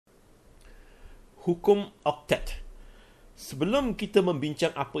Hukum Oktet. Sebelum kita membincang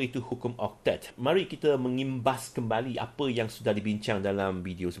apa itu Hukum Oktet, mari kita mengimbas kembali apa yang sudah dibincang dalam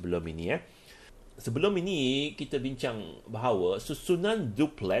video sebelum ini. Sebelum ini, kita bincang bahawa susunan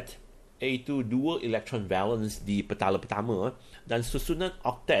duplet, iaitu 2 elektron valence di petala pertama, dan susunan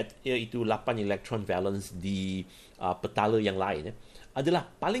oktet, iaitu 8 elektron valence di petala yang lain, adalah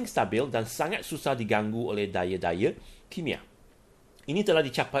paling stabil dan sangat susah diganggu oleh daya-daya kimia. Ini telah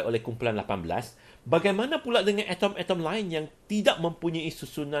dicapai oleh kumpulan 18. Bagaimana pula dengan atom-atom lain yang tidak mempunyai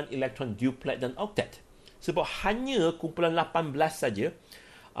susunan elektron duplet dan oktet? Sebab hanya kumpulan 18 saja,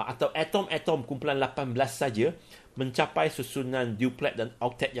 atau atom-atom kumpulan 18 saja mencapai susunan duplet dan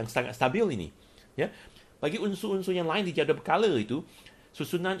oktet yang sangat stabil ini. Bagi unsur-unsur yang lain di jadual berkala itu,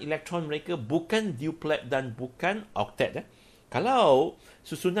 susunan elektron mereka bukan duplet dan bukan oktet. Kalau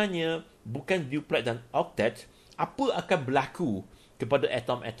susunannya bukan duplet dan oktet, apa akan berlaku kepada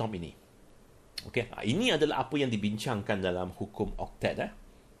atom-atom ini? Ini adalah apa yang dibincangkan dalam hukum oktet.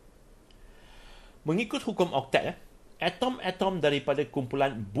 Mengikut hukum oktet, atom-atom daripada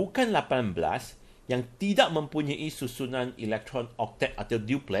kumpulan bukan 18 yang tidak mempunyai susunan elektron oktet atau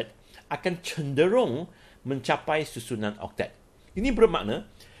duplet akan cenderung mencapai susunan oktet. Ini bermakna,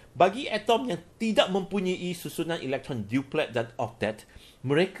 bagi atom yang tidak mempunyai susunan elektron duplet dan oktet,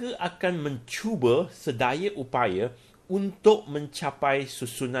 mereka akan mencuba sedaya upaya untuk mencapai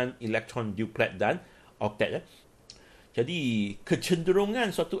susunan elektron duplet dan oktet. Jadi, kecenderungan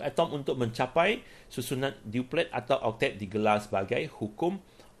suatu atom untuk mencapai susunan duplet atau oktet digelar sebagai hukum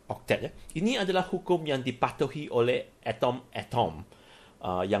oktet. Ini adalah hukum yang dipatuhi oleh atom-atom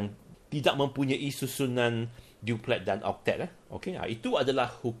yang tidak mempunyai susunan duplet dan oktet. Itu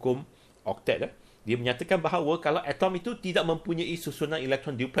adalah hukum oktet. Dia menyatakan bahawa kalau atom itu tidak mempunyai susunan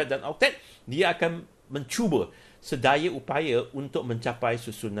elektron duplet dan oktet, dia akan mencuba sedaya upaya untuk mencapai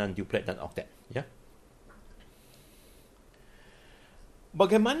susunan duplet dan oktet.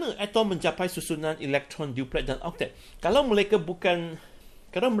 Bagaimana atom mencapai susunan elektron duplet dan oktet? Kalau mereka bukan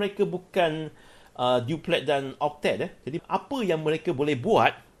duplet dan oktet, jadi apa yang mereka boleh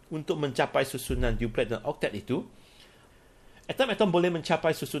buat untuk mencapai susunan duplet dan oktet itu? Atom-atom boleh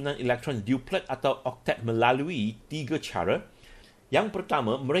mencapai susunan elektron duplet atau oktet melalui 3 cara. Yang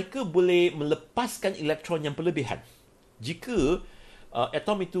pertama, mereka boleh melepaskan elektron yang berlebihan. Jika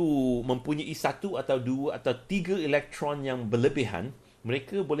atom itu mempunyai 1 atau 2 atau 3 elektron yang berlebihan,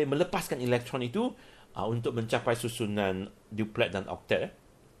 mereka boleh melepaskan elektron itu untuk mencapai susunan duplet dan oktet.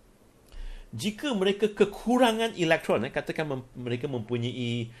 Jika mereka kekurangan elektron, katakan mereka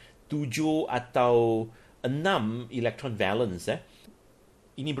mempunyai 7 atau 6 elektron valence,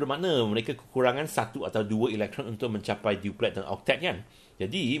 ini bermakna mereka kekurangan 1 atau 2 elektron untuk mencapai duplet dan oktet, kan?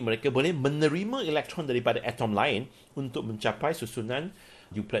 Jadi, mereka boleh menerima elektron daripada atom lain untuk mencapai susunan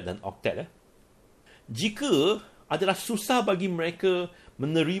duplet dan oktet. Jika adalah susah bagi mereka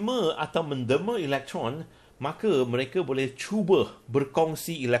menerima atau mendema elektron, maka mereka boleh cuba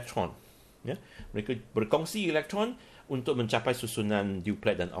berkongsi elektron. Mereka berkongsi elektron untuk mencapai susunan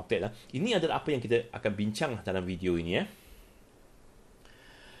duplet dan oktet. Ini adalah apa yang kita akan bincang dalam video ini.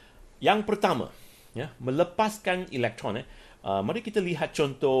 Yang pertama, melepaskan elektron. Mari kita lihat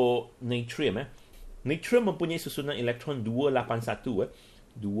contoh natrium. Natrium mempunyai susunan elektron 281.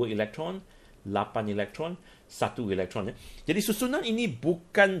 2 elektron, 8 elektron, 1 elektron. Jadi susunan ini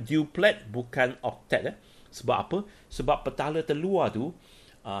bukan duplet, bukan oktet. Sebab apa? Sebab petala terluar tu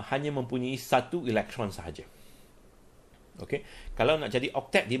hanya mempunyai 1 elektron sahaja. Kalau nak jadi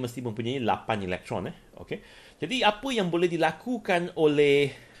oktet, dia mesti mempunyai 8 elektron. Jadi apa yang boleh dilakukan oleh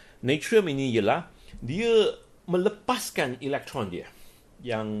natrium ini ialah dia melepaskan elektron dia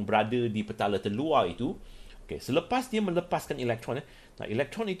yang berada di petala terluar itu. Selepas dia melepaskan elektron,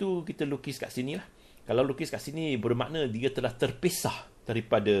 elektron itu kita lukis kat sini lah. Kalau lukis kat sini bermakna dia telah terpisah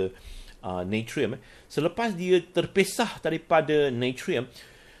daripada natrium. Selepas dia terpisah daripada natrium,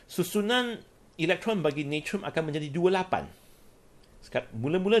 susunan elektron bagi natrium akan menjadi 28.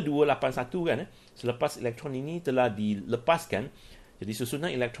 Mula-mula 281 kan. Selepas elektron ini telah dilepaskan, jadi susunan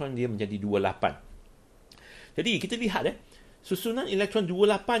elektron dia menjadi 28. Jadi kita lihat susunan elektron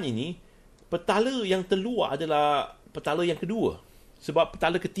 28 ini, petala yang terluar adalah petala yang kedua. Sebab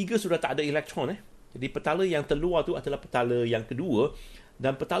petala ketiga sudah tak ada elektron. Jadi petala yang terluar tu adalah petala yang kedua,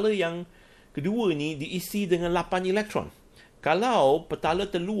 dan petala yang kedua ni diisi dengan 8 elektron. Kalau petala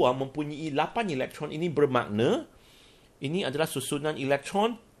terluar mempunyai 8 elektron, ini bermakna ini adalah susunan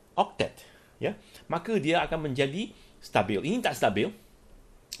elektron oktet. Maka dia akan menjadi stabil. Ini tak stabil.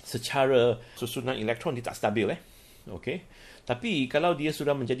 Secara susunan elektron dia tak stabil. Tapi kalau dia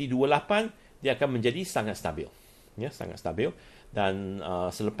sudah menjadi 28, dia akan menjadi sangat stabil. Ya, sangat stabil. Dan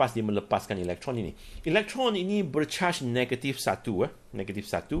selepas dia melepaskan elektron ini bercharge negatif 1, negatif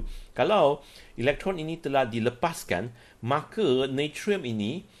 1. Kalau elektron ini telah dilepaskan, maka natrium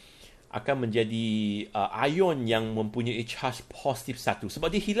ini akan menjadi ion yang mempunyai charge positif 1. Sebab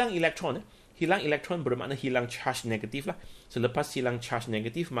dia hilang elektron. Hilang elektron bermakna hilang charge negatif lah. Selepas hilang charge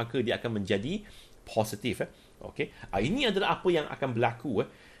negatif, maka dia akan menjadi positif. Okay. Ini adalah apa yang akan berlaku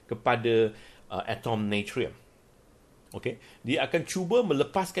kepada atom natrium. Okay. Dia akan cuba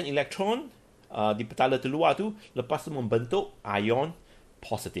melepaskan elektron di petala terluar tu, lepas tu membentuk ion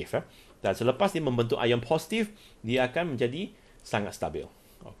positif. Dan selepas dia membentuk ion positif, dia akan menjadi sangat stabil.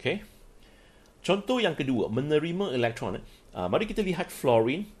 Okay. Contoh yang kedua, menerima elektron. Mari kita lihat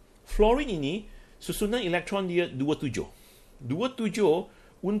fluorine. Fluorine ini, susunan elektron dia 27.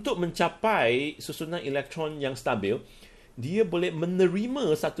 27, untuk mencapai susunan elektron yang stabil, dia boleh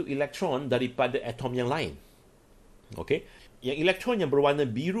menerima satu elektron daripada atom yang lain. Okey. Yang elektron yang berwarna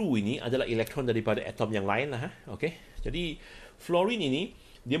biru ini adalah elektron daripada atom yang lain lah. Okey. Jadi fluorine ini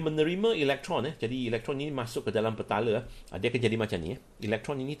dia menerima elektron. Jadi elektron ini masuk ke dalam petala. Dia akan jadi macam ni.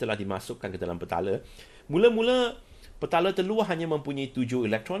 Elektron ini telah dimasukkan ke dalam petala. Mula-mula petala terluar hanya mempunyai 7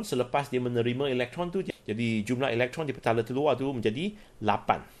 elektron. Selepas dia menerima elektron tu, jadi jumlah elektron di petala terluar tu menjadi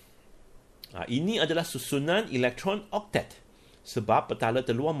 8. Ini adalah susunan elektron oktet. Sebab petala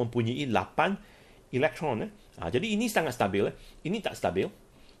terluar mempunyai 8 elektron. Jadi ini sangat stabil. Ini tak stabil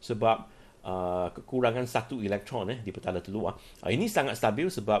sebab kekurangan 1 elektron di petala terluar. Ini sangat stabil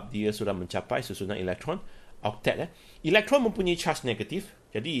sebab dia sudah mencapai susunan elektron oktet. Elektron mempunyai charge negatif.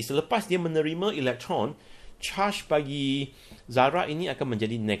 Jadi selepas dia menerima elektron, charge bagi zarah ini akan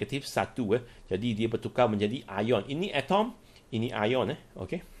menjadi negatif 1. Jadi dia bertukar menjadi ion. Ini atom, ini ion.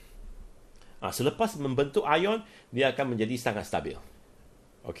 Okay. Selepas membentuk ion, dia akan menjadi sangat stabil.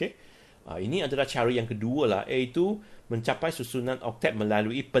 Okay. Ini adalah cara yang kedua lah, iaitu mencapai susunan oktet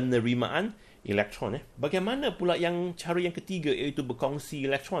melalui penerimaan elektron. Bagaimana pula cara yang ketiga, iaitu berkongsi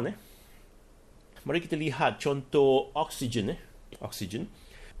elektron? Mari kita lihat contoh oksigen. Oksigen.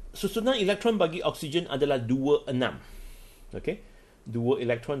 Susunan elektron bagi oksigen adalah 2, 6. Okay? 2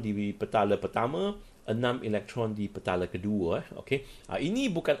 elektron di petala pertama, 6 elektron di petala kedua. Okay? Ini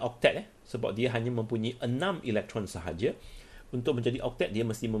bukan oktet sebab dia hanya mempunyai 6 elektron sahaja. Untuk menjadi oktet, dia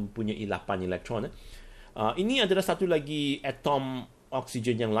mesti mempunyai 8 elektron. Ini adalah satu lagi atom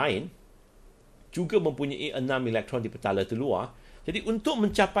oksigen yang lain, juga mempunyai 6 elektron di petala terluar. Jadi untuk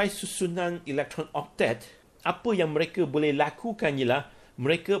mencapai susunan elektron oktet, apa yang mereka boleh lakukan ialah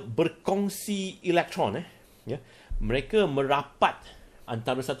mereka berkongsi elektron. Mereka merapat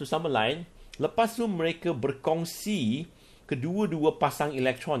antara satu sama lain. Lepas tu mereka berkongsi kedua-dua pasang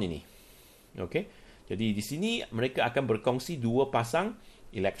elektron ini. Okey. Jadi di sini mereka akan berkongsi 2 pasang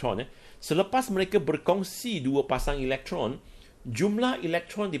elektron. Selepas mereka berkongsi 2 pasang elektron, jumlah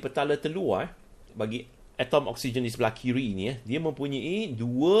elektron di petala terluar bagi atom oksigen di sebelah kiri ini, dia mempunyai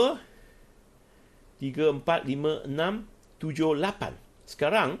 2, 3, 4, 5, 6, 7, 8.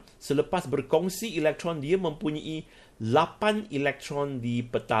 Sekarang, selepas berkongsi elektron, dia mempunyai 8 elektron di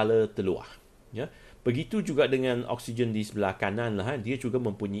petala terluar. Ya. Begitu juga dengan oksigen di sebelah kanan lah, dia juga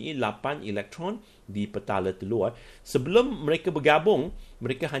mempunyai 8 elektron di petala terluar. Sebelum mereka bergabung,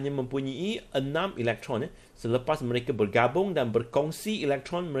 mereka hanya mempunyai 6 elektron. Selepas mereka bergabung dan berkongsi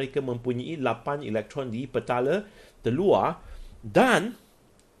elektron, mereka mempunyai 8 elektron di petala terluar. Dan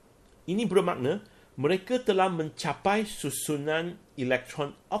ini bermakna mereka telah mencapai susunan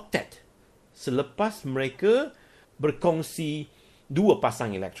elektron oktet selepas mereka berkongsi 2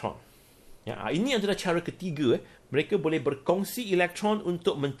 pasang elektron. Ya, ini adalah cara ketiga. Mereka boleh berkongsi elektron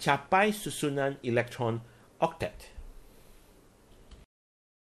untuk mencapai susunan elektron oktet.